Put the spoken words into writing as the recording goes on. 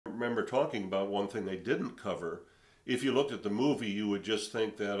remember talking about one thing they didn't cover. If you looked at the movie, you would just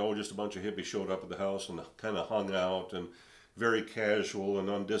think that, oh, just a bunch of hippies showed up at the house and kind of hung out and very casual and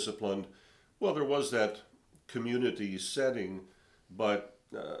undisciplined. Well, there was that community setting, but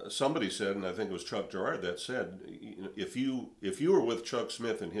somebody said, and I think it was Chuck Girard that said, if you were with Chuck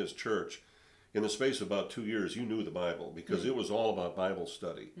Smith in his church, in the space of about 2 years, you knew the Bible, because it was all about Bible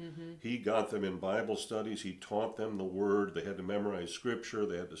study. He got them in Bible studies. He taught them the Word. They had to memorize Scripture.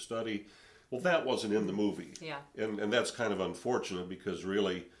 They had to study. Well, that wasn't in the movie. Yeah. And that's kind of unfortunate, because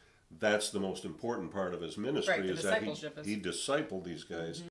really that's the most important part of his ministry, right, is that he discipled these guys.